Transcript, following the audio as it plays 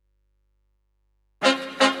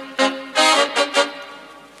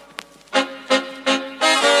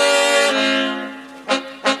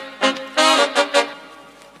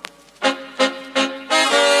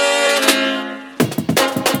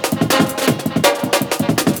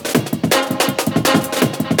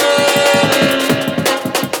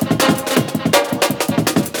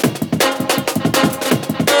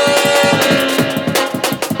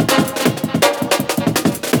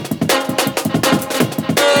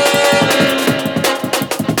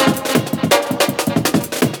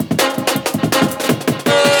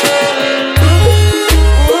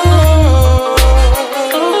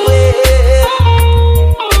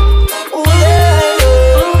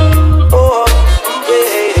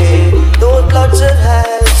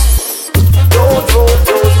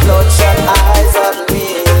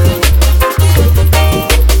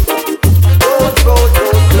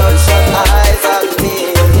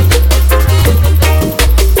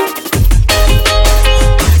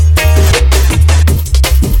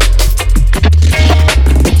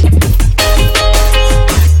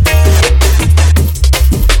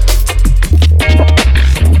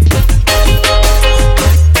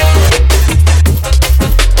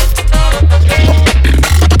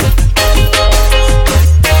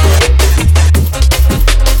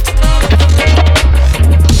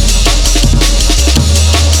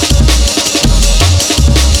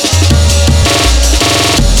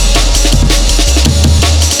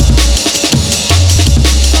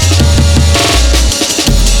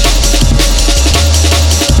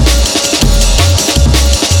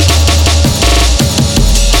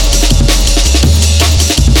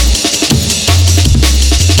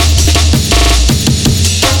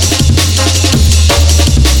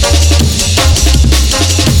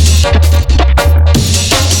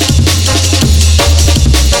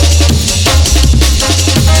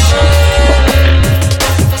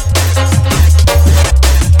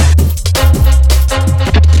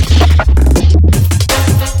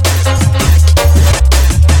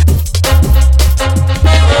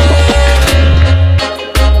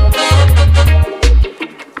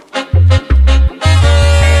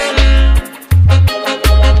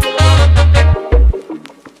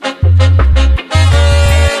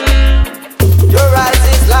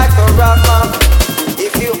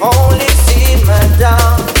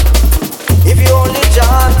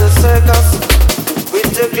John the circus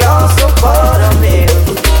with a glass of buttermilk.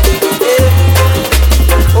 Yeah.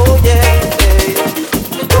 Oh yeah, yeah.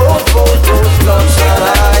 Don't put those bloodshot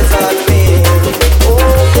eyes at me. Oh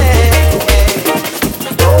yeah, yeah.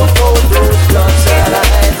 Don't put those bloodshot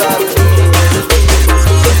eyes at me.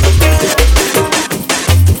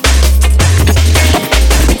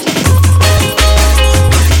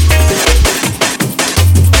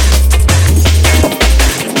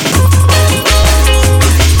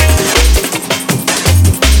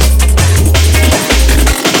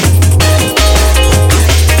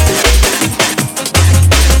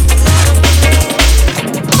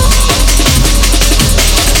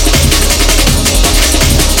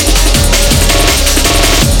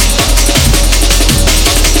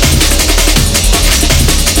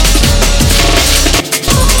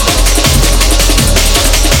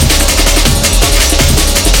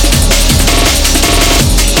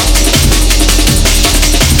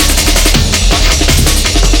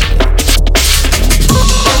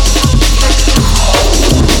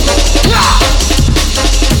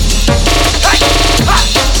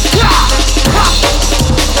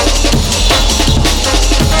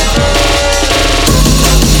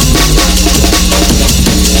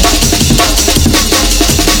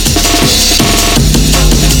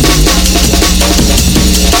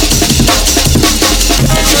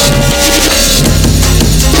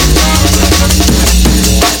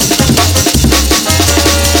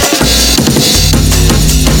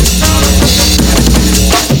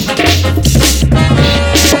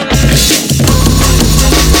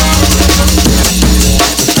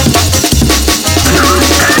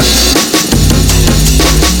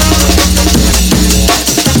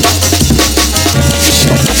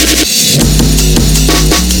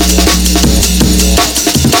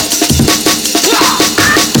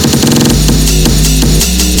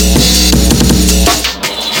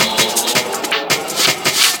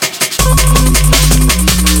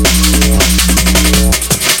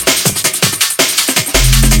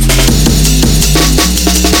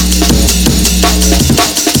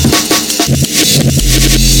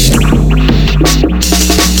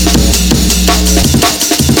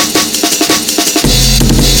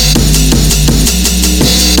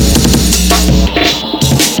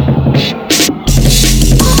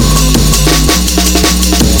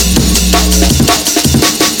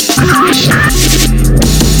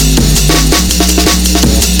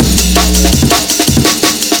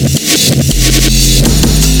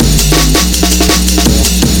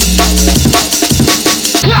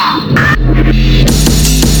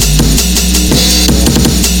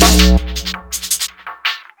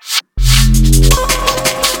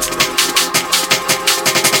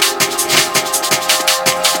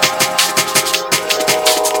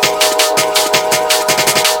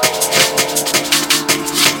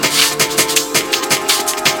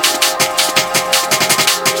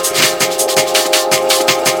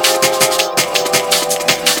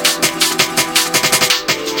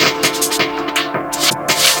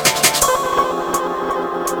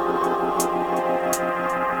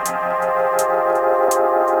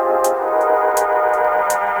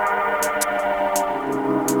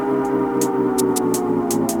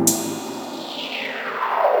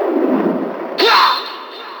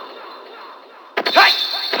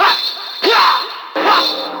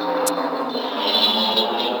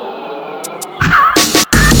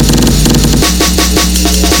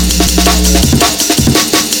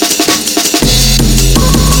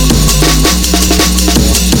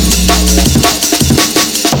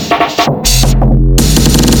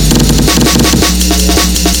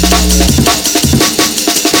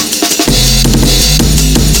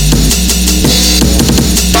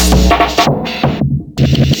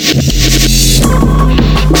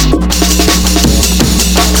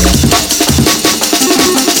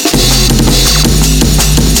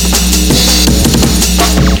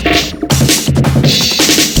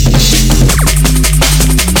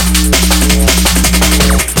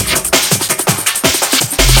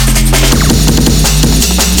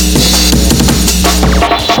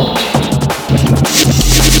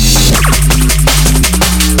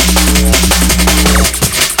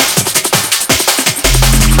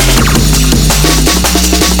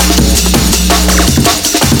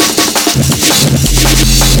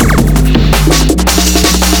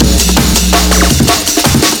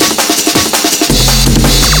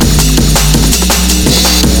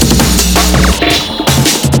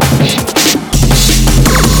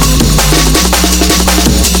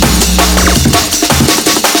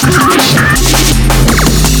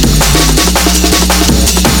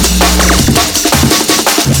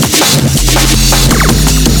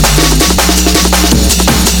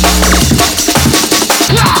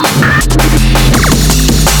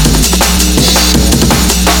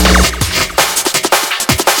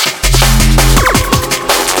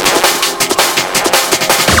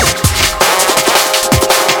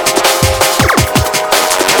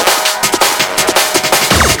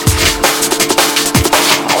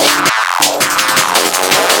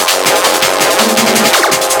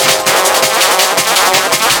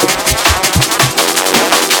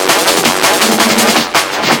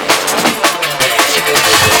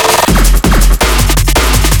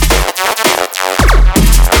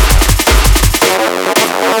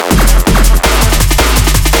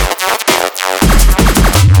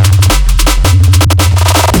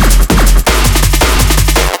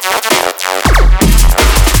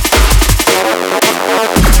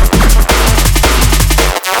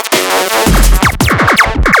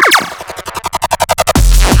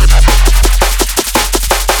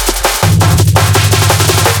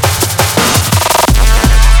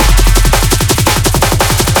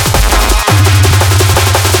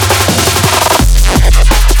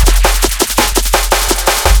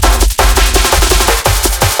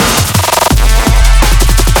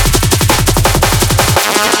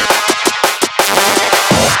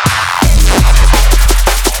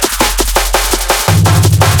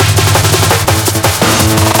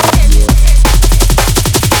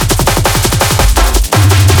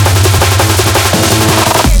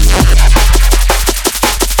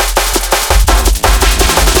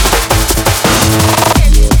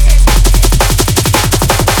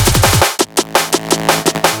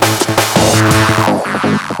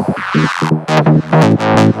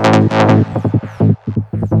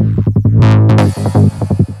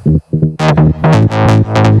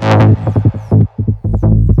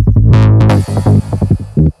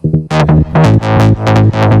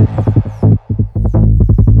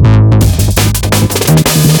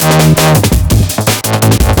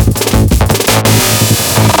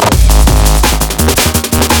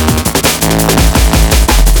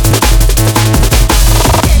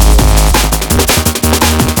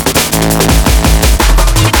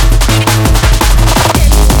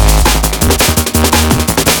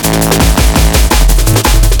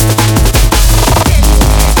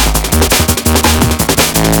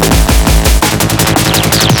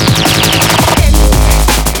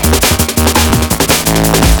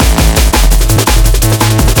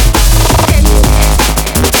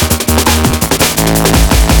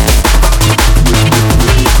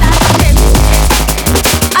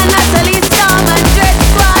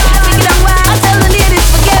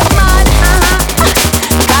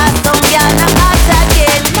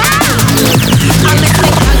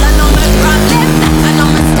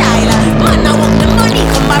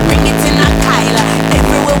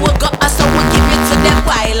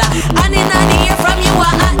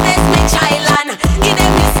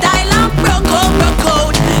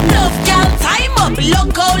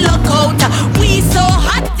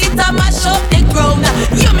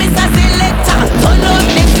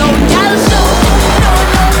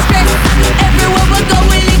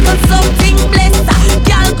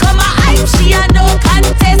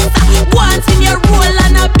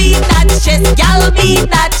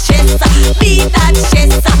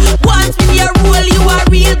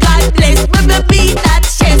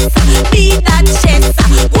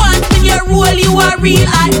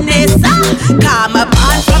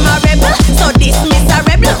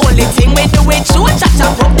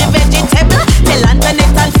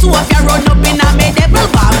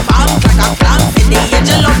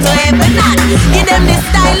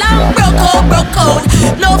 broke out.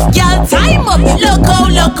 Enough girl time up,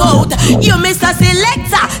 look out. You Mr.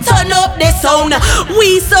 Selector, turn up the sound.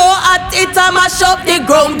 We so hot it a mash up the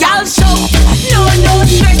ground. Girl shout, no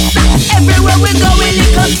stress. Everywhere we go we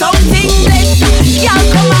lick up something blessed. Girl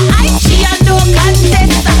come a high, she a no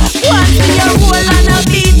contest. Want to your roll and a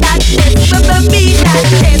beat that test. Beat that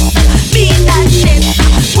test, beat that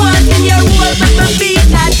test. Want to your roll, beat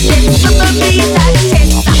that test. Beat that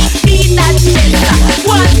test, beat that test.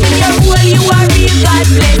 Want to your roll, you are real God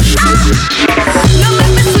bless. Now let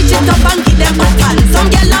me switch it up and give them a ton. Some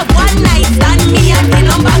girl have one night stand, me and the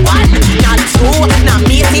number one. Not true, not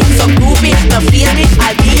me, it's so groovy. No feel me,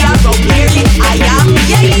 I'll be around clearly. I am,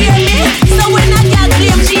 yeah, you hear me? So when a girl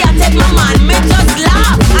claim she a take my man, me just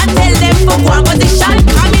laugh and tell them for one position.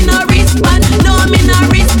 I'm in a wristband, no I'm in a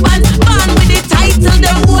wristband. Born with the title,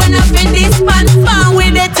 the one up in this band. Born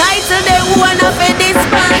with the title, the one up in this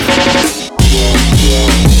band.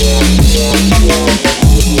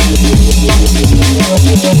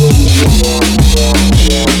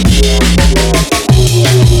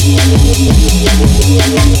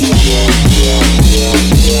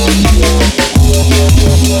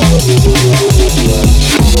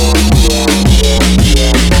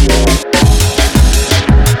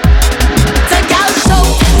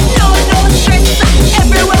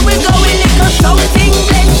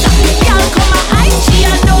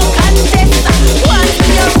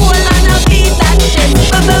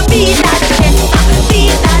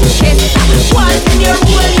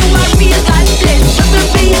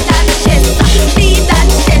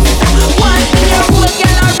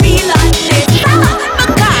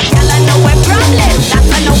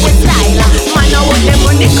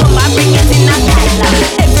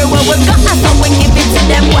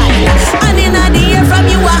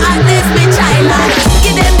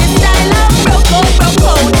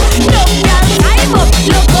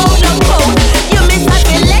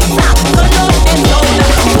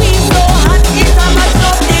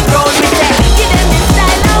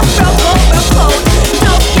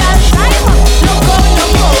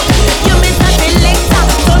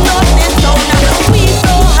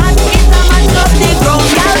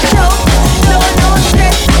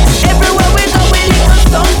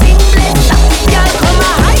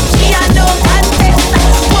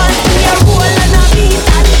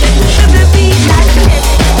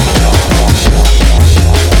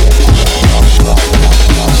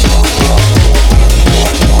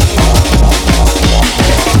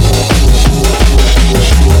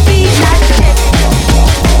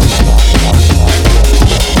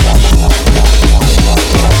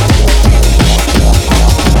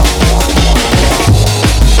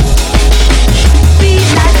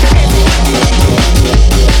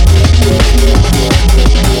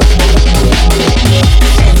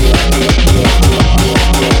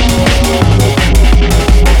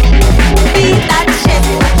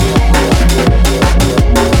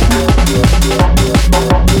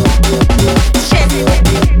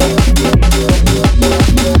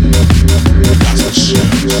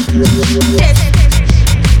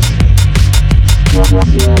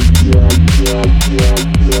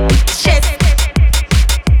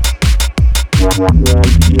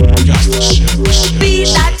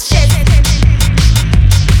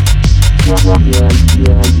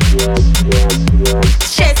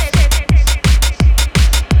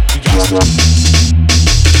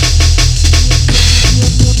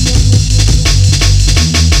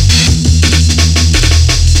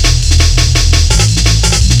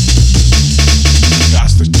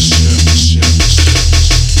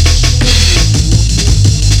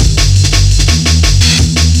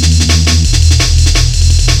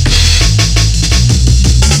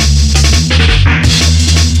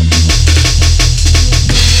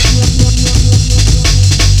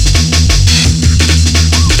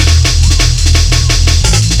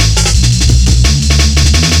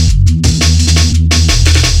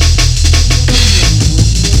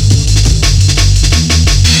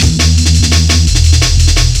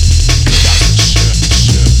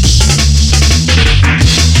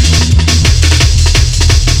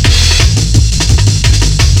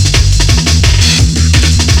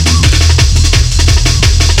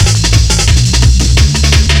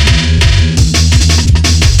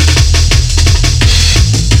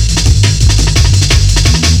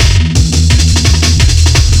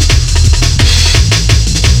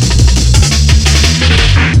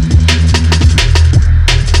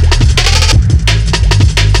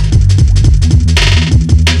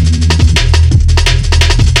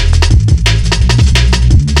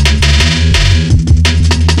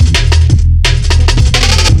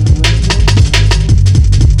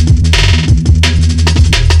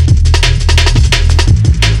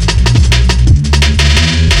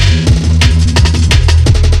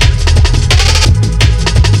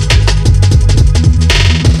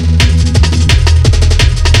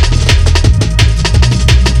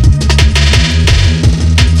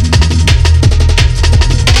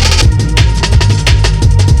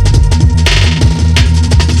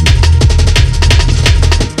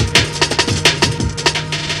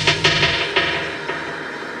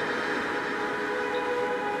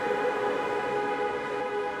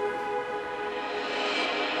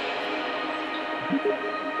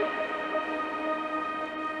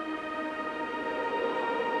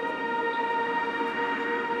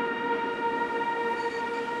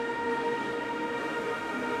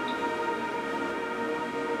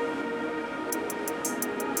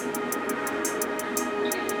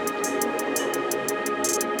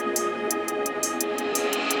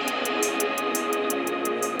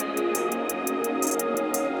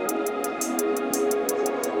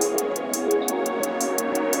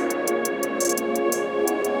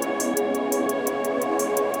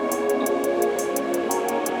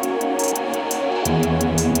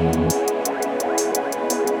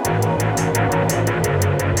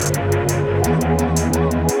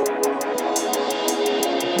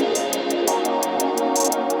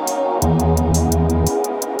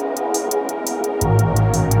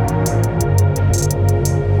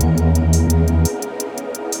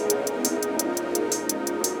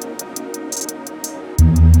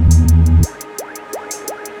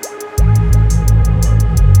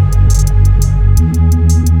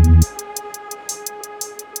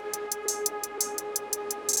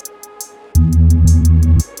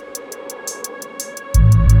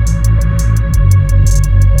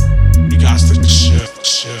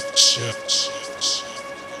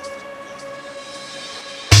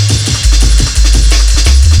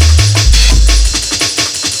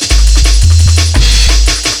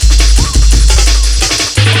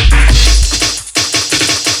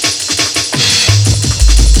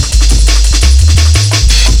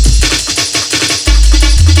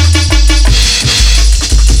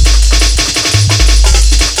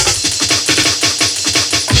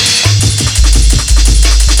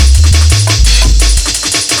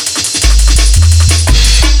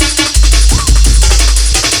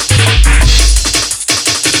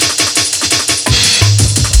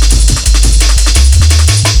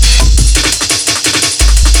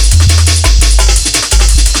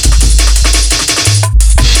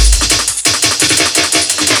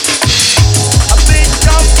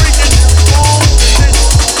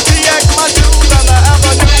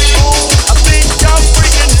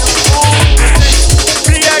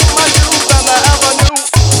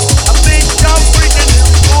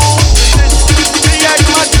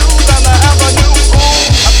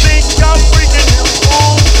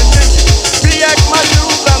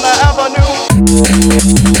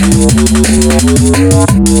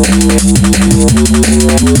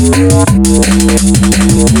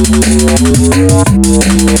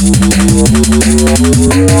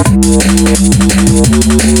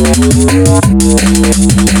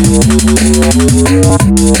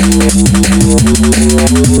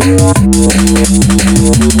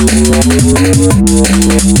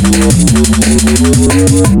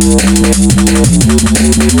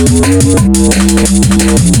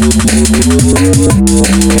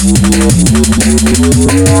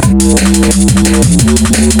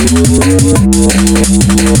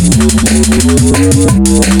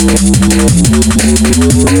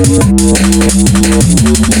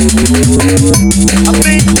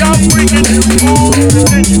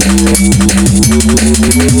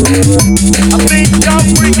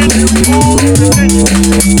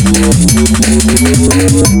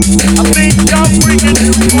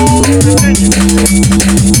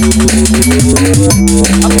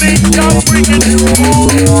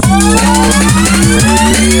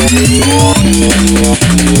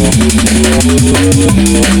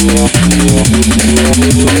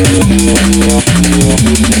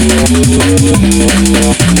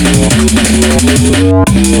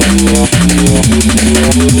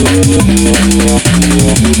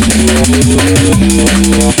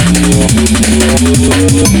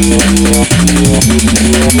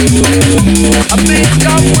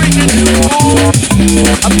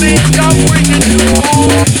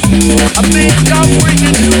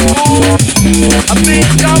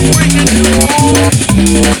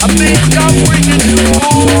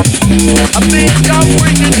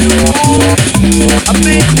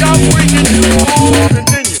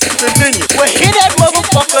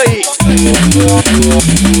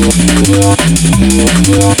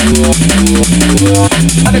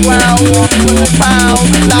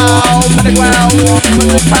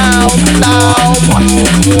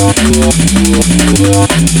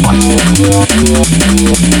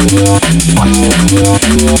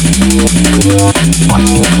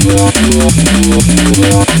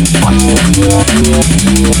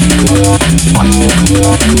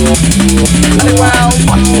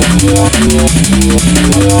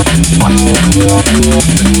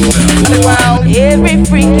 Every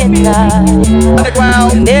freaking night,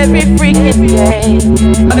 underground, every freaking day,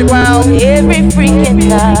 underground, every freaking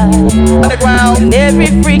night, underground, every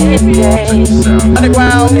freaking day,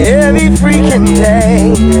 underground, every freaking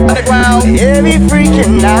day, underground, every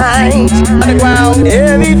freaking night, underground,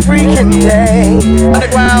 every freaking day,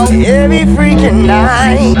 underground, every freaking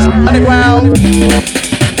night, underground.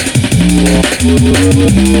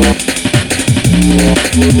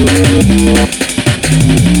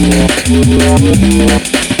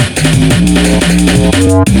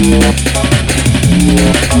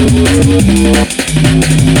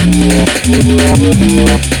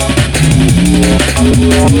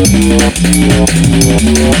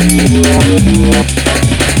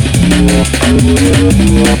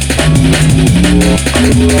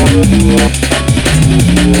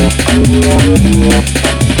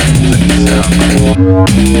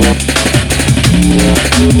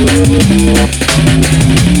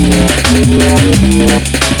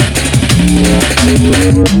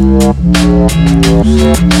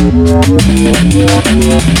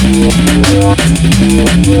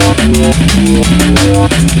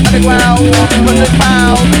 Underground, put the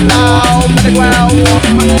pound loud. Underground,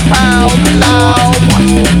 put the pound loud.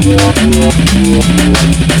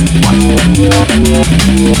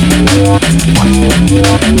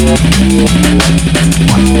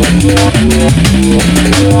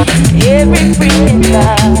 Every freaking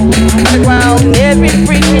time. Underground, every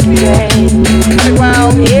freaking day.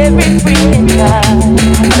 Underground, every freaking time.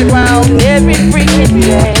 Underground, every freaking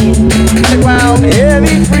day. Underground,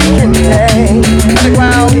 every freaking day.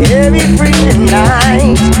 Underground, every freaking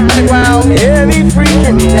night. Underground, every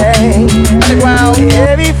freaking day. Underground,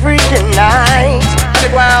 every freaking night.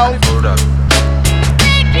 Underground. Hold up.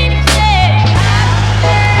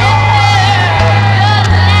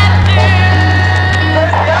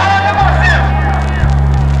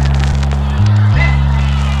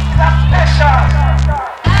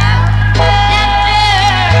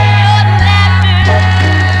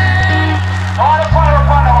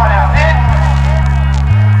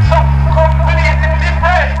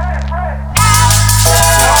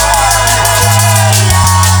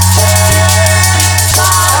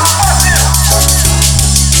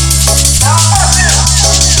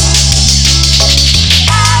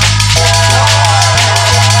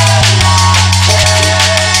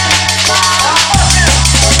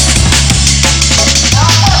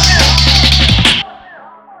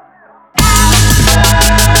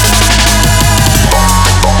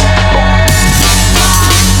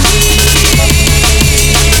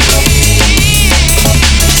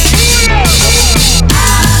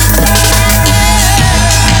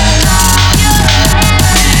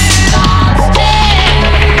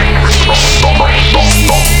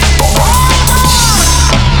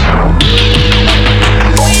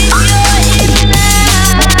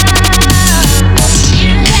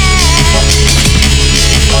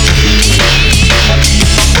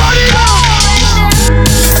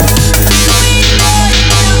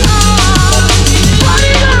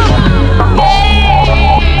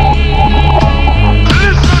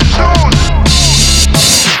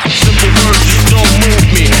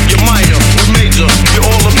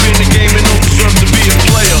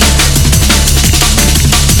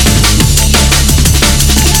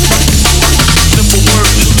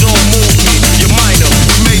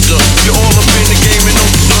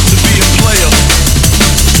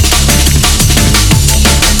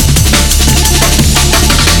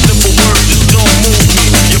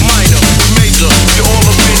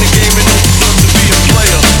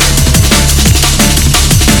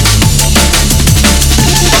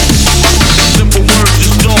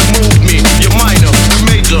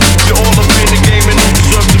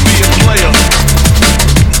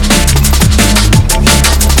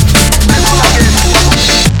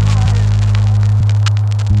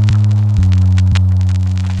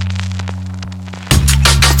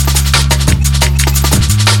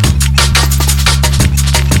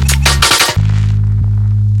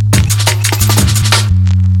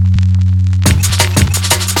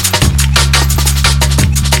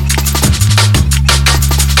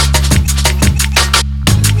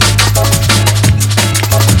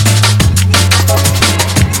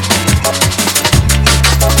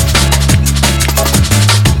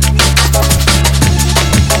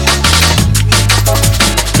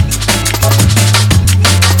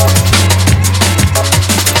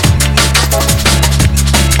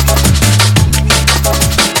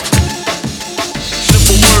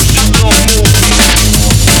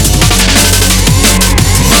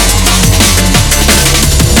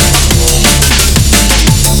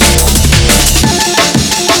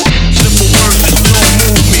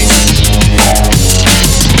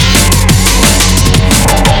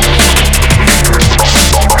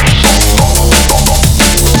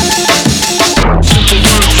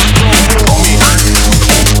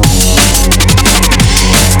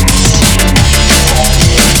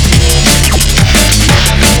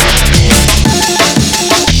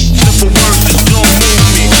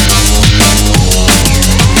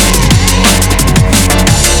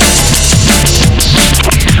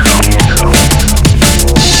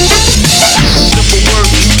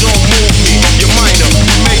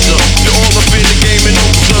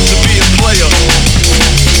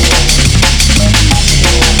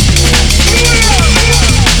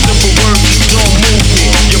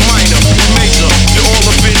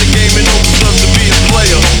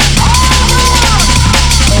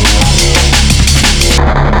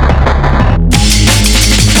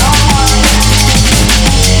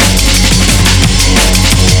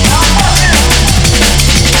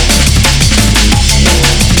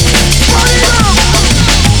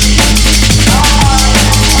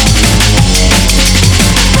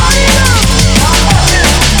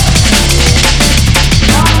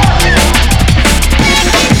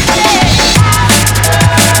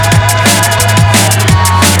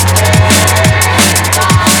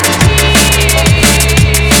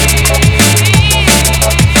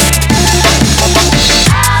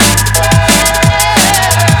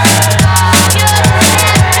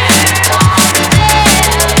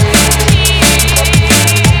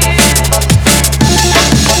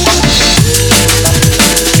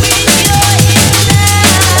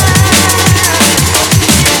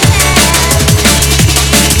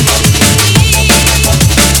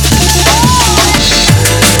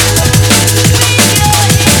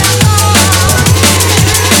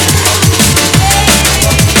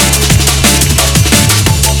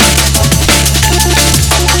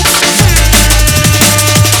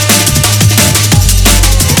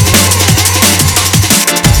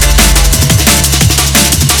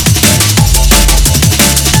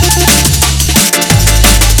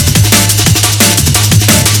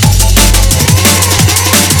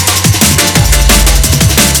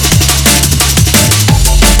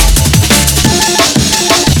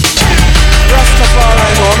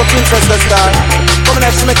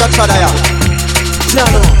 nice to make a try there.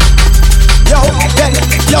 Jano. Yo, then,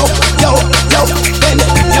 yo, then,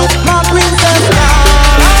 yo, my princess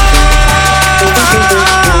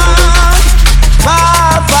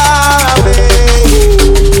far, far away.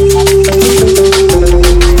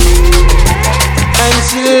 And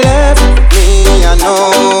she left me, I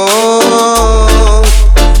know,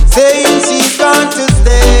 saying she's going to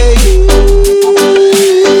stay.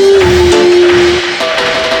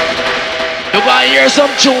 You gonna hear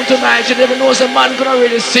some tune tonight. You never know some man gonna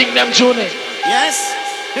really sing them tune. Yes,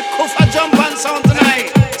 the Kufa jump on sound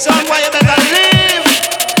tonight. Sound why you better leave.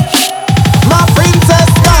 My princess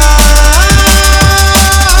gone,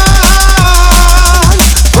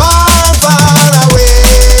 far, far away.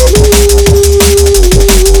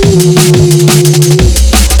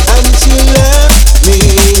 And she left me,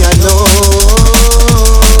 I know,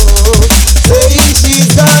 saying she's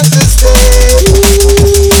got to stay.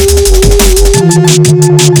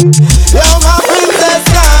 Yo, my princess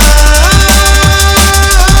gone,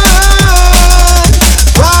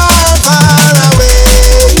 far, far away.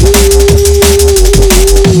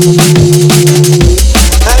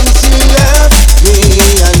 And she left me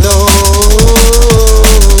alone,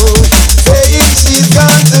 saying she's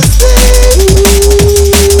got to stay.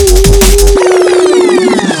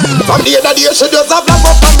 From the other day she just a flap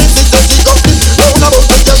up and me sister she come fit. Round about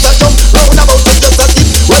it just a jump, round about it just a skip.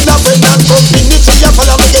 When a friend and company she a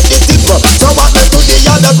follow me get the tip. So what me to the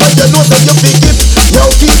other when you know say you big it. Yo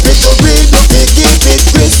keep it to real, you big keep it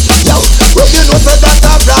crisp. Yo, when you know say that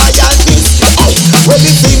a royalties. Hey, when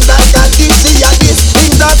it seems like a this she a this,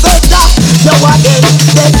 things are so dark. Yo again,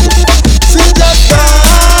 then she just gone,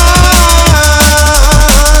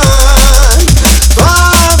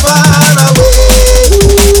 far, far away.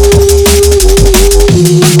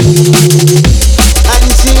 And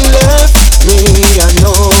she left me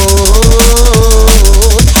alone,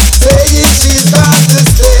 saying she's got to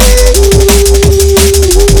stay.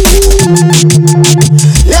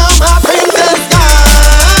 Yeah, my princess gone,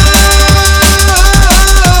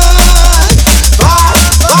 far,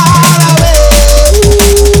 far away.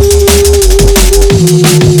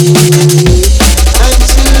 And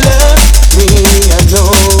she left me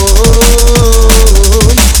alone,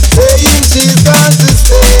 saying she's got to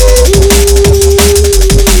stay.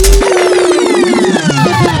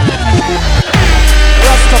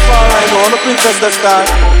 Rastafari, no, I'm a princess the star.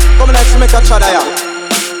 Come on, let's make a try there.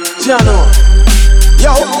 Jano.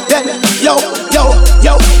 Yo, then, yo,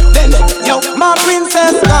 then, yo, my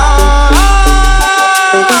princess gone,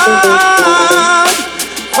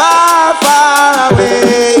 far, far away.